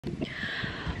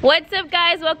What's up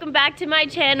guys, welcome back to my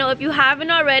channel. If you haven't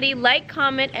already, like,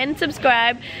 comment, and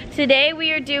subscribe. Today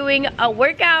we are doing a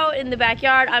workout in the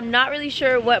backyard. I'm not really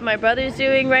sure what my brother's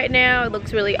doing right now. It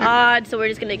looks really odd, so we're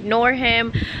just gonna ignore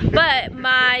him. But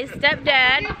my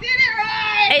stepdad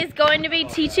is going to be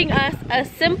teaching us a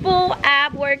simple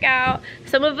ab workout.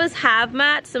 Some of us have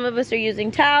mats, some of us are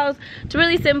using towels. It's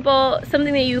really simple,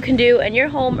 something that you can do in your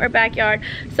home or backyard.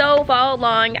 So follow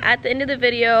along. At the end of the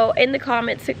video, in the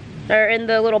comments, or in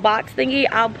the little box thingy,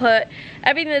 I'll put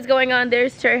everything that's going on.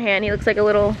 There's Turhan. He looks like a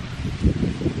little,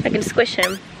 I can squish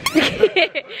him.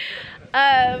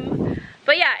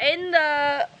 But yeah, in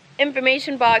the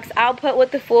information box, I'll put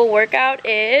what the full workout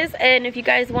is. And if you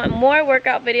guys want more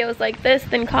workout videos like this,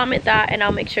 then comment that and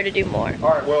I'll make sure to do more. All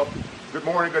right, well, good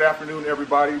morning, good afternoon,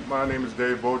 everybody. My name is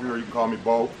Dave Beaudry, or you can call me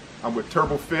Bo. I'm with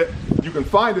Turbofit. You can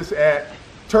find us at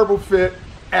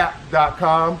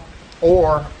turbofitapp.com.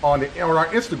 or on our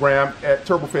Instagram at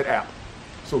Turbofit app.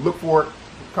 So look for it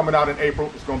coming out in April.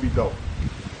 It's going to be dope.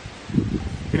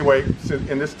 Anyway,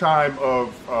 in this time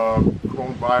of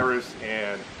coronavirus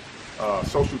and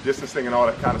social distancing and all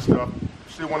that kind of stuff, you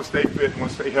still want to stay fit, want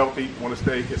to stay healthy, want to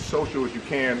stay as social as you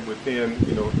can within,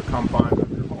 you know, the confines of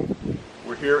your home.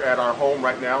 We're here at our home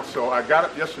right now. So I got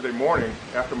up yesterday morning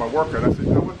after my workout. I said,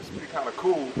 you know what, this would be kind of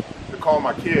cool to call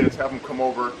my kids, have them come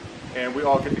over, and we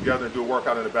all get together and do a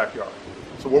workout in the backyard.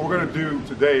 So what we're gonna do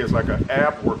today is like an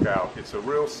ab workout. It's a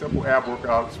real simple ab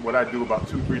workout. It's what I do about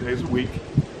 2-3 days a week.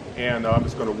 And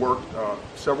it's gonna work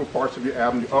several parts of your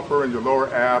ab, your upper and your lower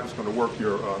ab. It's gonna work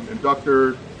your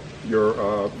inductor, your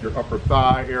upper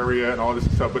thigh area and all this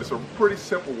stuff. But it's a pretty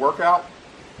simple workout.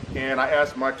 And I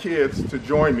asked my kids to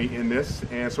join me in this.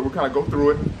 And so we'll kind of go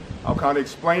through it. I'll kind of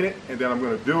explain it, and then I'm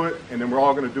gonna do it, and then we're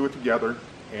all gonna do it together.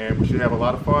 And we should have a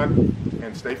lot of fun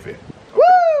and stay fit. Okay. Woo!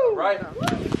 All right.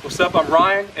 What's up? I'm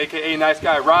Ryan, aka Nice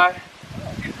Guy Rye.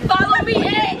 Follow me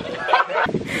in.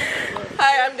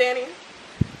 Hi, I'm Danny.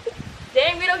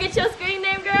 Dang, we don't get your screen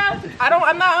name, girl.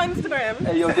 I'm not on Instagram.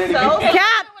 Hey, yo, Danny. So, B.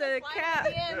 Cat.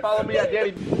 Follow me at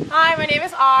Danny. Hi, my name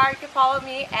is R. You can follow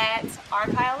me at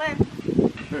RKylN.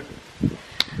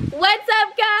 What's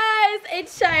up, guys?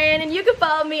 It's Cheyenne, and you can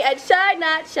follow me at Shy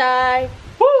Not Shy.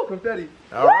 Woo! Confetti.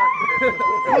 All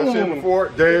right. As I said before,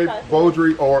 Dave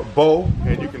Beaudry or Bo,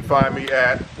 and you can find me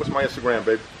at, what's my Instagram,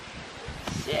 baby?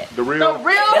 Shit. The real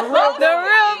Boski. The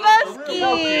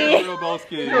real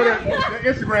Boski. You know, that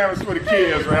Instagram is for the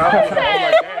kids, man. I'm like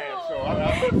dad, so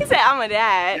He said I'm a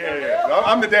dad. yeah. No,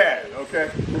 I'm the dad, okay?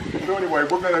 So anyway,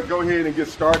 we're gonna go ahead and get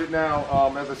started now.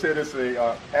 As I said, it's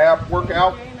a ab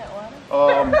workout.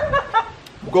 We'll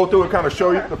go through and kind of show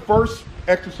you. The first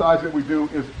exercise that we do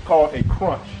is called a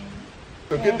crunch.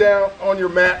 So get down on your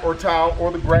mat or towel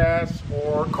or the grass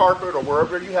or carpet or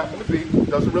wherever you happen to be. It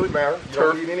doesn't really matter. You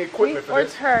don't need any equipment for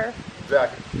this. Or turf.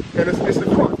 Exactly. And it's the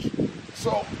crunch.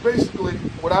 So basically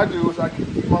what I do is I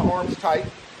keep my arms tight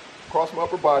across my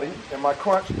upper body, and my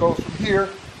crunch goes from here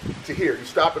to here. You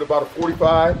stop at about a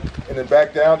 45 and then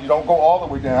back down. You don't go all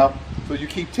the way down. So you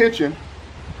keep tension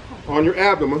on your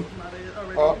abdomen,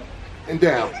 up and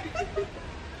down.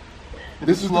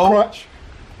 This is the crunch.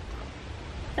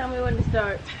 Tell me when to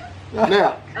start.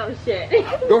 Now, Oh shit.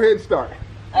 go ahead and start.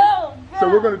 Oh god. So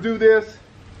we're going to do this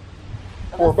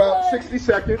for about 60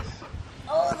 seconds.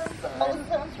 Oh, the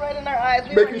sun's right in our eyes.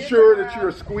 Making sure that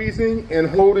you're squeezing and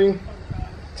holding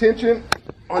tension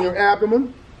on your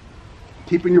abdomen,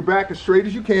 keeping your back as straight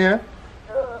as you can,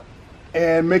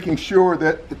 and making sure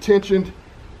that the tension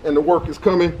and the work is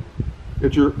coming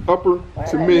at your upper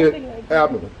to mid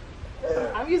abdomen.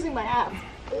 I'm using my abs.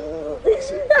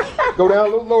 Go down a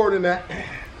little lower than that.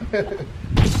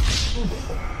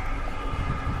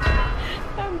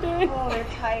 I'm dead. Oh, they're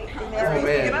tight. And they're Oh,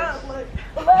 man.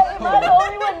 Am I the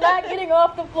only one not getting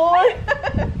off the floor?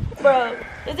 Bro,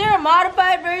 is there a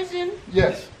modified version?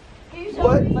 Yes. Can you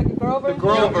show me? like a girl version.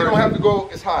 You don't have to go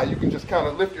as high. You can just kind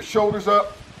of lift your shoulders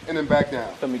up and then back down.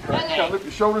 Let me Kind of lift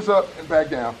your shoulders up and back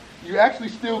down. You actually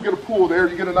still get a pull there.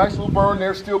 You get a nice little burn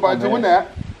there still by doing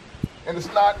that. And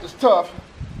it's not as tough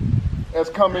as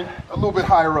coming a little bit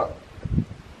higher up.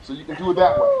 So you can do it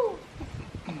that way.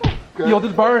 Okay. Yo,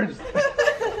 this burns.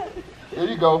 There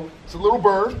you go. It's a little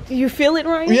burn. Do you feel it,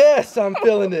 Ryan? Yes, I'm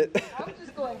feeling it. I'm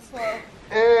just going slow.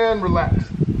 And relax.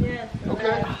 Yes.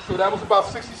 Okay, so that was about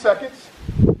 60 seconds.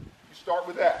 You start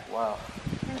with that. Wow.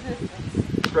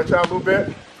 Stretch out a little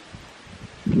bit.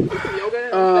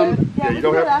 Yoga. Yeah, you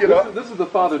don't have to get up. This is the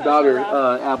father-daughter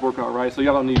ab workout, right? So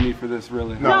y'all don't need me for this,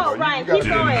 really. No, Ryan, keep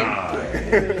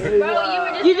going.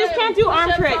 Bro, You just can't do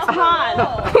arm tricks. Come on.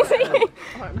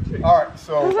 All right,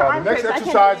 so the next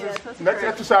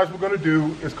exercise we're going to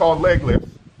do is called leg lifts.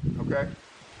 Okay,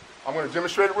 I'm going to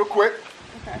demonstrate it real quick.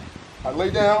 Okay. I lay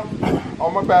down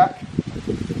on my back.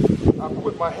 I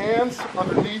put my hands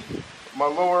underneath my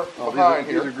lower behind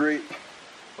here. These are great.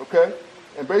 Okay?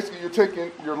 And basically you're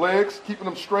taking your legs, keeping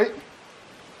them straight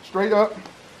up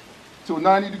to a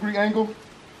 90-degree angle,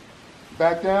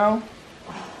 back down,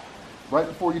 right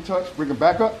before you touch, bring them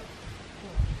back up,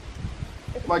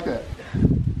 like that.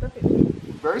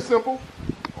 Very simple.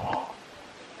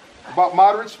 About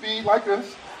moderate speed, like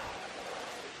this.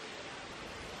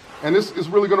 And this is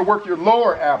really going to work your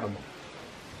lower abdomen.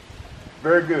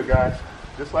 Very good, guys.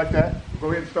 Just like that. Go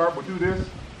ahead and start. We'll do this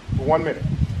for 1 minute.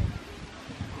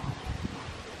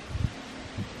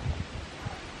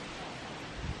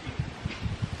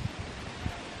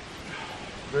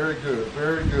 Very good,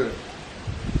 very good.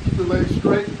 Keep the legs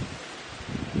straight.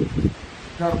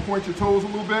 Kind of point your toes a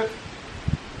little bit.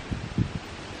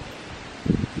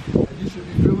 And you should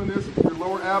be feeling this in your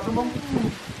lower abdomen.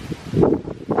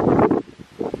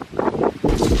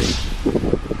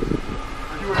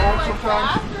 Are you at home sometimes?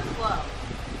 Fast or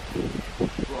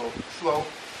slow? Slow,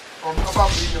 or about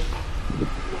medium.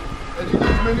 And you do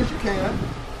as many as you can,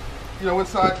 you know,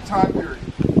 inside the time period.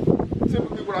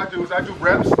 Typically what I do is I do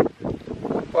reps,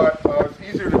 but it's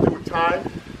easier to do with time.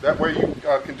 That way you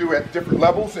can do it at different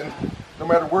levels, and no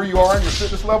matter where you are in your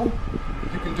fitness level,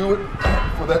 you can do it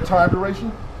for that time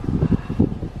duration.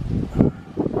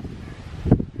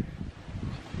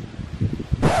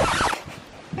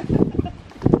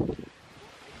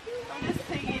 I'm just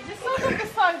thinking, just look at the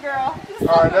sun, girl.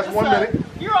 All right, that's 1 minute.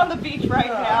 You're on the beach right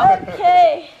now.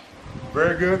 Okay.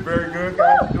 Very good, guys.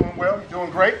 You're doing well. You're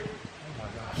doing great.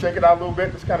 Shake it out a little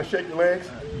bit. Just kind of shake your legs.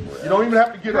 You don't even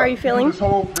have to get up. How are you feeling? This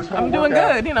whole I'm doing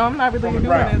workout good. You know, I'm not really on the doing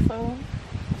ground. it, so.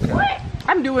 What?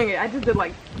 I'm doing it. I just did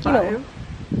like 5. You know.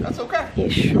 That's okay.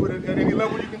 Ish. You do it at any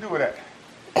level you can do it at.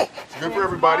 It's good for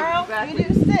everybody. Tomorrow, we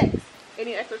do 6.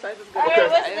 Any exercises good? Okay.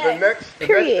 what's The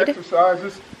Period.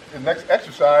 next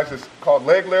exercise is called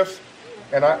leg lifts,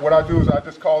 and what I do is I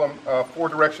just call them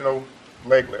 4-directional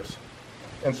leg lifts.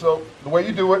 And so the way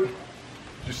you do it,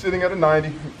 you're sitting at a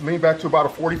 90, lean back to about a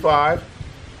 45,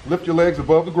 lift your legs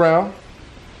above the ground,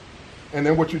 and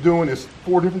then what you're doing is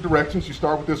 4 different directions. You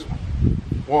start with this one.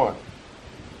 1,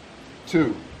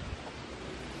 2,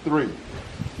 3,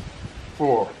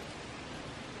 4,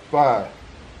 5,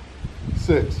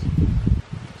 6,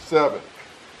 7,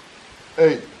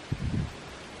 8,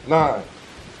 9,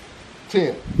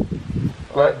 10.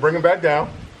 All right, bring them back down.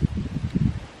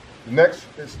 Next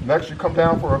you come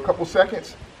down for a couple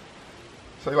seconds,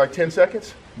 say like 10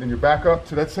 seconds, then you're back up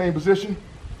to that same position.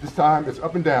 This time it's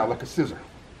up and down like a scissor.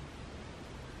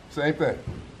 Same thing,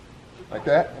 like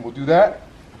that, and we'll do that.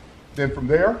 Then from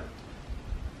there,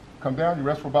 come down, you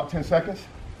rest for about 10 seconds.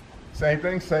 Same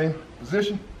thing, same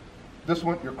position. This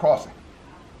one, you're crossing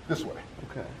this way.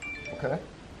 Okay,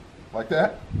 like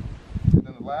that. And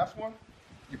then the last one,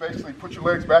 you basically put your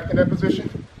legs back in that position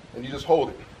and you just hold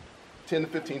it 10 to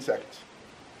 15 seconds.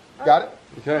 Got it?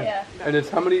 Okay. Yeah. And it's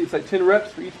how many? It's like 10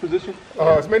 reps for each position?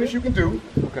 As many as you can do.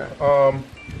 Okay.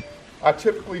 I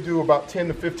typically do about 10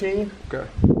 to 15. Okay.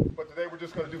 But today we're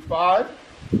just going to do 5.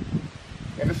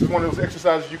 And this is one of those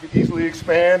exercises you can easily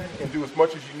expand and do as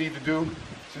much as you need to do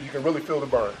so you can really feel the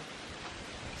burn.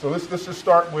 So let's just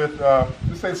start with,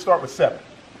 let's start with 7.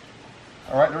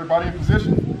 All right, everybody in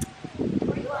position?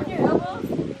 Were you on your elbows?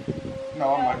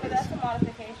 No, I'm like but this. that's a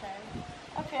modification.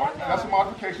 Okay, I'll go. That's a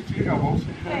modification to your elbows.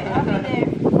 Okay, I'll be there.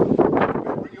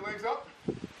 Bring your legs up.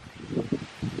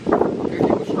 Okay, keep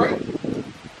them straight.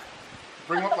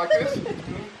 Bring them up like this.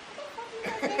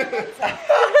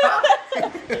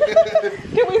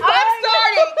 Can we start? I'm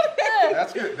starting.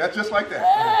 That's good. That's just like that.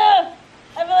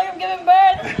 I feel like I'm giving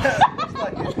birth.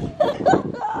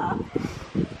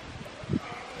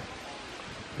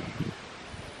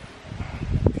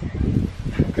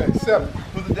 Okay, 7.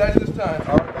 Who's the daddy this time?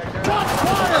 All right, back there.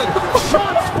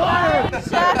 Shots fired.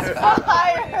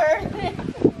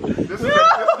 This is a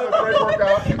great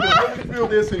workout. You can really feel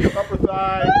this in your upper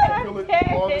thigh. You can feel it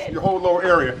all this, your whole lower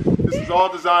area. This is all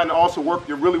designed to also work.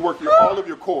 You really work all of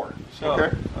your core.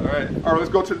 Okay. All right. All right. Let's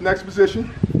go to the next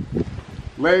position.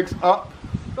 Legs up.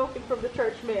 Spoken from the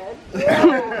church man.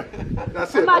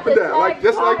 That's it. Up and down, like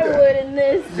just like that. In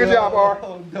this. Good job, R.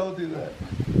 Oh, don't do that.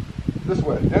 This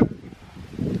way. Yep.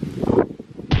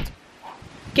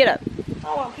 Get up.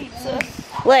 I want pizza.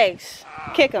 Legs.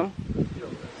 Kick them.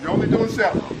 You're only doing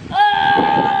 7.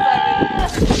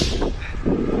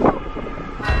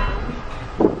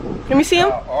 Let me see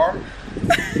him. R.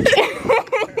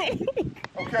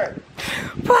 Okay.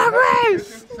 Progress.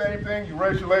 This is the same thing. You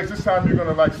raise your legs. This time you're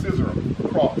gonna like scissor them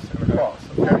across and across.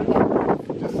 Okay.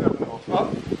 Just 7 of those.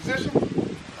 Up. Position.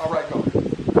 All right, go.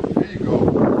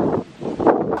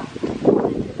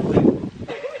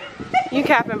 You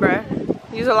capping, bruh.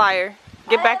 You's a liar.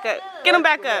 Get back up. Get him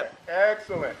back up.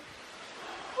 Excellent.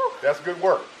 That's good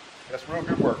work. That's real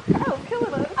good work. Oh,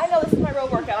 killing us. I know this is my real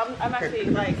workout. I'm actually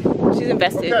like, she's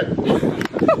invested. Okay.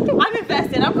 I'm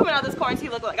invested. I'm coming out this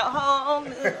quarantine looking like a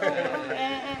home.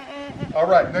 All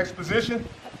right, next position.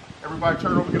 Everybody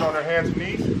turn over, get on their hands and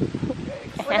knees.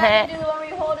 We're not gonna do the one where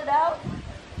you hold it out.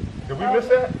 Did we miss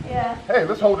that? Yeah. Hey,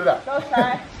 let's hold it out. Go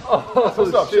Shy. Oh,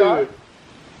 What's up, Shy?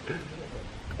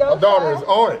 My daughter is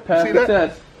on it. Pass See the that?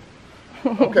 test.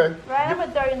 Okay. Right, I'm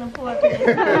gonna throw you in the floor.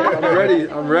 I'm ready.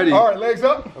 I'm ready. All right, legs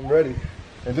up. I'm ready.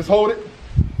 And just hold it.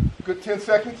 Good 10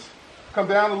 seconds. Come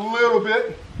down a little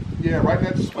bit. Yeah, right in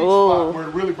that sweet spot where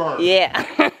it really burns. Yeah.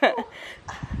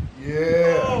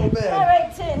 Yeah. Oh, man. All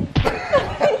right, 10.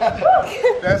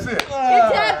 That's it. Good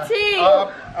job, team.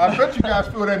 I bet you guys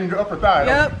feel that in your upper thigh.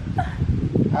 Yep.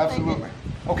 Absolutely.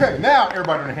 Okay, now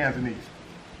everybody on their hands and knees.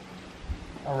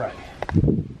 All right.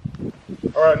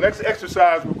 All right, next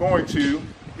exercise we're going to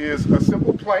is a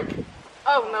simple plank.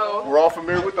 Oh no. We're all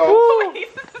familiar with those.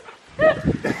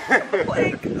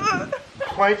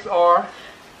 Planks are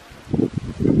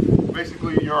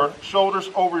basically your shoulders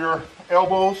over your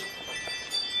elbows,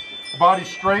 body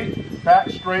straight, back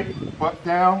straight, butt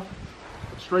down,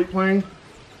 straight plane,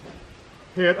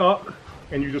 head up,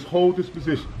 and you just hold this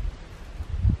position.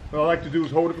 What I like to do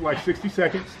is hold it for like 60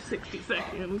 seconds. 60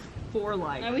 seconds for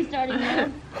life. Are we starting now?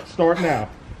 Start now.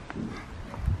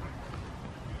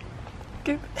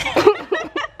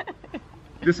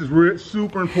 This is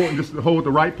super important just to hold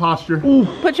the right posture.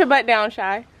 Put your butt down,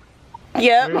 Shy.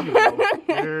 Yep. There you go.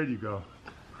 There you go.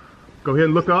 Go ahead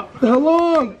and look up. How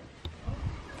long?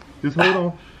 Just hold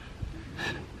on.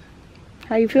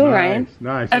 How you feel, Ryan?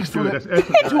 Nice. That's good. That's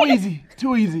excellent. Too easy.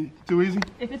 Too easy. Too easy?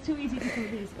 If it's too easy, you can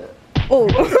do these. Oh.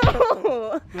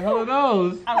 The hell are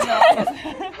those? I don't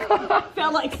know.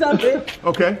 Felt like something.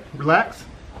 Okay, relax.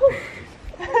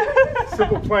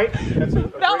 Simple plank. That's a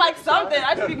Felt like something.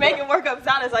 I just be making workup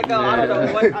sound as I go. I don't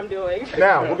know what I'm doing.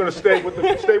 Now we're going to stay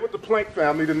with the plank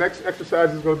family. The next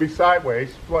exercise is going to be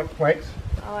sideways planks.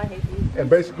 Oh, I hate these. And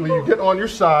basically you get on your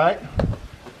side,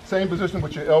 same position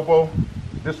with your elbow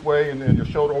this way and then your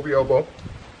shoulder over your elbow,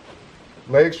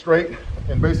 legs straight,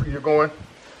 and basically you're going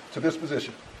to this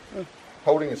position,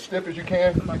 holding as stiff as you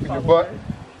can, keeping your butt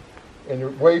and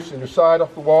your waist and your side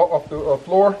off the wall, off the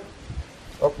floor,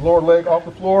 up lower leg off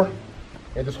the floor,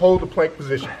 and just hold the plank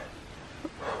position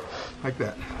like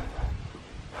that.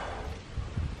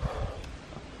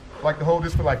 I like to hold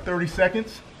this for like 30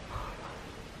 seconds.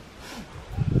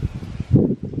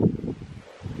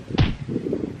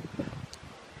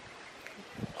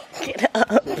 Get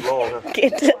up.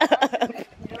 Get up.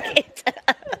 Get up.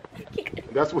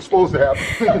 That's what's supposed to happen.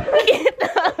 Get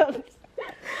up.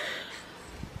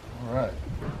 All right.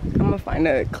 I'm gonna find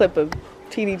a clip of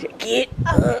TDJ. Get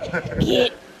up.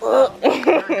 Get up. Very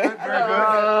good, very good.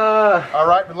 All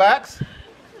right, relax.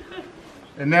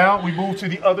 And now we move to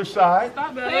the other side.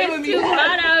 It's too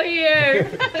hot out here.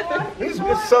 This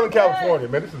is Southern California,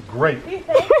 man. This is great. Be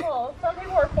thankful. Some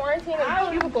people are quarantined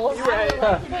in cubicles. I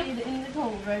would like to be in the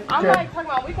cold, right? I'm like talking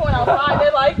about we going outside.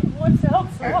 They're like, what's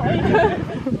outside?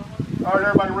 All right,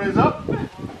 everybody raise up.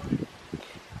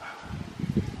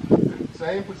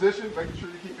 Same position, making sure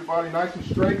you keep your body nice and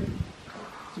straight.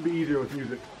 This will be easier with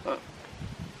music. Oh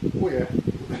yeah.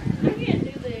 I can't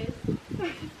do this.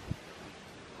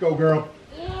 Go, girl.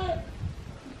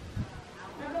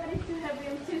 My body's too heavy,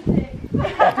 I'm too thick.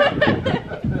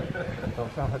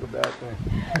 Don't sound like a bad thing.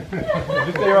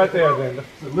 Just stay right there then.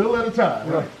 It's a little at a time.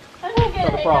 Right? I'm just gonna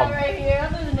hang problem. out right here.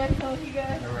 I'll do the next one with you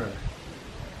guys. All right.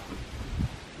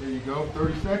 There you go,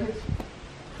 30 seconds.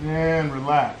 And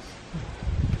relax.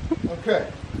 Okay.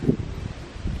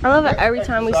 I love it every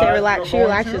time we say relax, she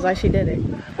relaxes like she did it.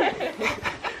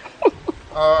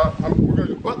 We're going to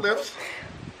do butt lifts.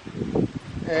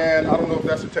 And I don't know if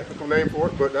that's a technical name for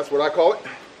it, but that's what I call it.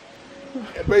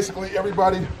 And basically,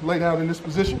 everybody lay down in this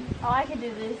position. Oh, I can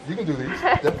do this. You can do these.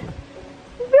 Yep.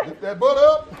 Lift that butt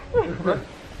up.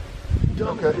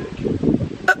 Okay.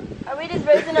 Are we just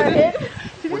raising our hips?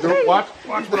 We're doing, watch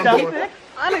what I'm doing.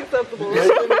 Unacceptable.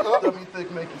 Dummy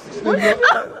thick, make it stand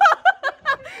up.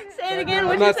 Say it again.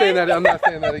 What I'm you not say? saying that. I'm not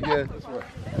saying that again.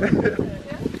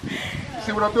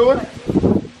 See what I'm doing?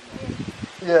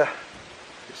 Yeah.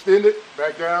 Extend it,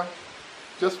 back down.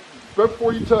 Just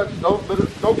before you touch, don't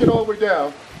get all the way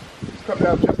down. Just come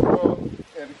down just above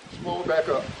and pull back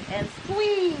up. And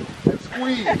squeeze. And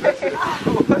squeeze, that's it.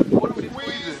 What are we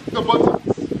squeeze the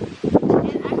buttocks.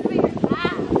 And activate your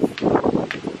abs.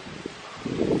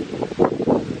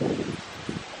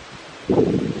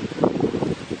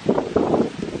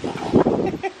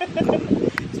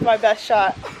 It's my best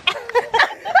shot.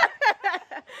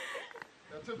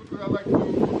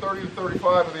 30 to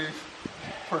 35 of these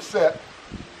per set.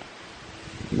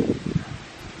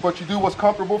 But you do what's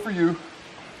comfortable for you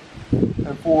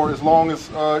and for as long as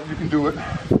you can do it.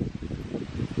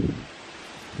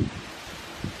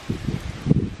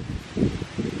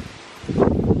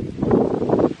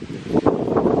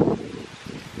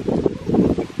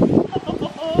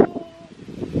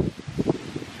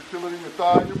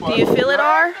 Do you feel it,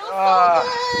 R?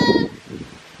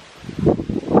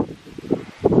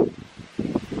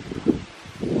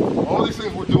 All these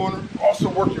things we're doing also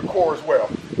work your core as well.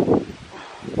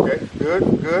 Okay, good,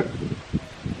 good.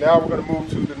 Now we're going to move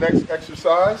to the next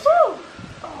exercise.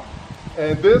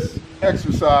 And this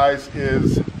exercise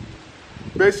is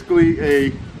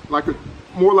basically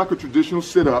more like a traditional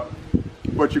sit-up,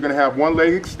 but you're going to have one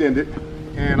leg extended,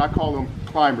 and I call them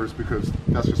climbers because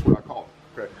that's just what I call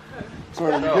them. Okay. So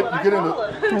you get in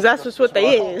the, because that's just what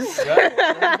they is.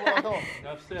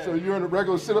 So you're in a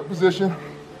regular sit-up position,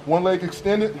 one leg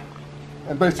extended,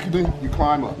 and basically you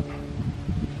climb up.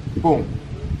 Boom.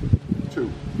 2,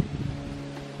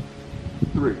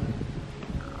 3.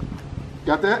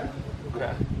 Got that?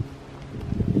 Okay.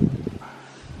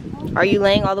 Are you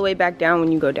laying all the way back down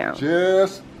when you go down?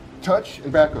 Just touch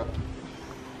and back up.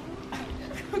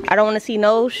 I don't want to see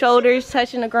no shoulders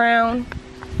touching the ground.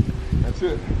 That's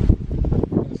it.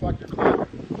 It's like you're climbing.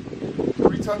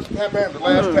 3 touches, bam, bam. The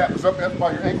last tap is up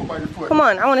by your ankle, by your foot. Come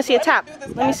on, I want to see a tap.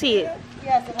 Let me see it.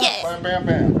 Yes. Bam, bam,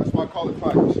 bam. That's why I call it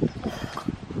climbers.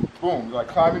 Boom, you're like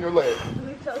climbing your leg.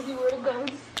 It tells you where it goes.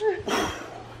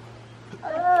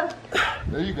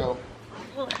 There you go.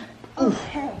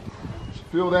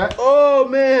 Feel that? Oh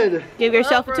man! Give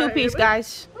yourself a 2-piece,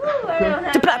 guys.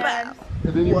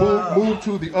 And then you move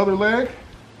to the other leg.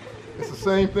 It's the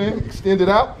same thing. Extend it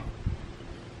out.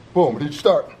 Boom. Did you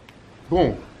start?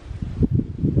 Boom.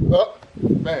 Up.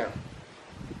 Bam.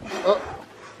 Up.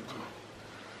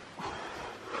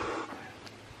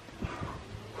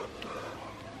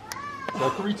 So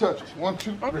 3 touches. 1,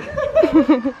 2, 3.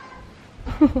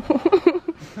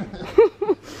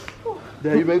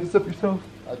 Dad, you made this up yourself?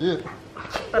 I did.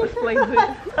 Good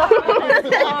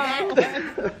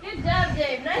job,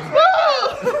 Dave. Nice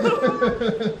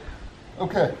work.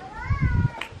 Okay.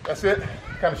 That's it.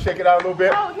 Kind of shake it out a little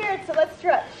bit. Oh, here, so let's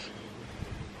stretch.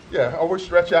 Yeah, always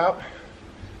stretch out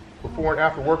before and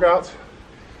after workouts.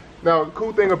 Now, the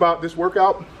cool thing about this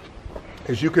workout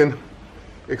is you can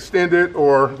extend it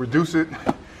or reduce it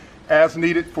as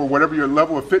needed for whatever your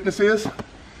level of fitness is.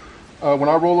 When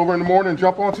I roll over in the morning and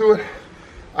jump onto it,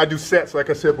 I do sets like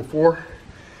I said before.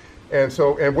 And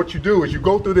what you do is you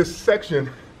go through this section,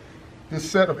 this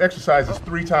set of exercises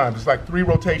 3 times. It's like 3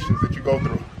 rotations that you go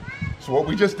through. So what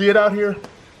we just did out here,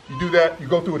 you do that, you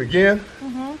go through it again,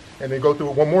 and then go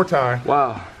through it one more time.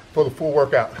 Wow. For the full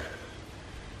workout.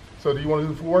 So do you want to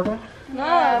do the full workout? No.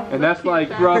 And that's like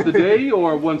throughout the day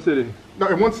or one sitting? No,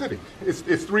 in one sitting. It's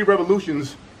 3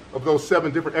 revolutions of those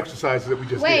 7 different exercises that we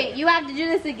just did. Wait, you have to do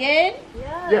this again?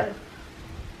 Yeah.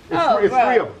 It's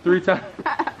 3 of them. 3 times.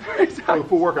 For the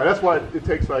full workout. That's why it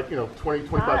takes like, 20, 25,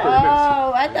 30 minutes.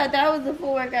 Oh, I thought that was the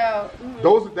full workout.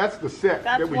 That's the set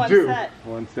that we one do. set.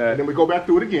 One set. And then we go back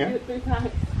through it again. 3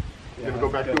 times. Then we go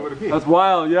back through it again. That's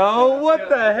wild, yo. What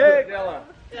the heck?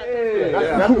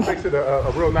 That's what makes it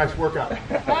a real nice workout.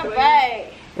 All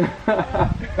right.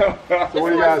 So what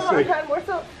do you guys think?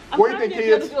 What do you think,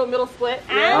 kids? Do a middle split.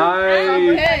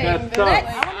 That's tough.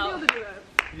 Let's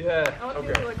Yeah.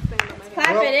 Okay.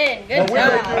 clap it in. Good What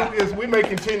job. we may do is we may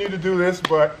continue to do this,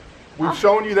 but we've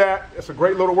shown you that. It's a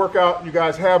great little workout. You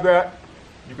guys have that.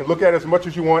 You can look at it as much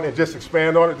as you want and just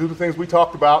expand on it, do the things we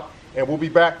talked about, and we'll be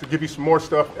back to give you some more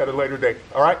stuff at a later date.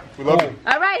 All right? We love you.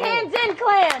 All right, hands in,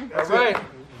 clan. That's Right.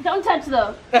 Don't touch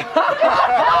those.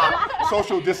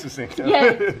 Social distancing.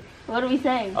 Yeah. What are we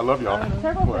saying? I love y'all.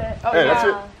 Turbofit. Oh, Hey, that's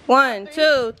it. 1,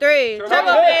 2, 3.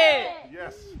 Turbofit.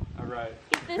 Yes. All right.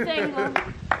 Keep this angle.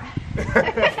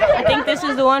 I think this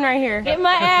is the one right here. Get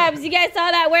my abs. You guys saw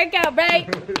that workout, right?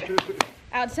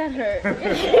 Outside hurt.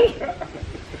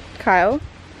 Kyle.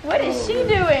 What is she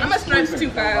doing? I'm gonna stretch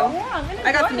too, Kyle.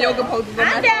 I got some yoga poses on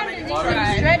my I'm down to do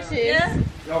some stretches.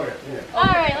 Oh, yeah. All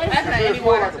right, let's That's not any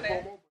water today.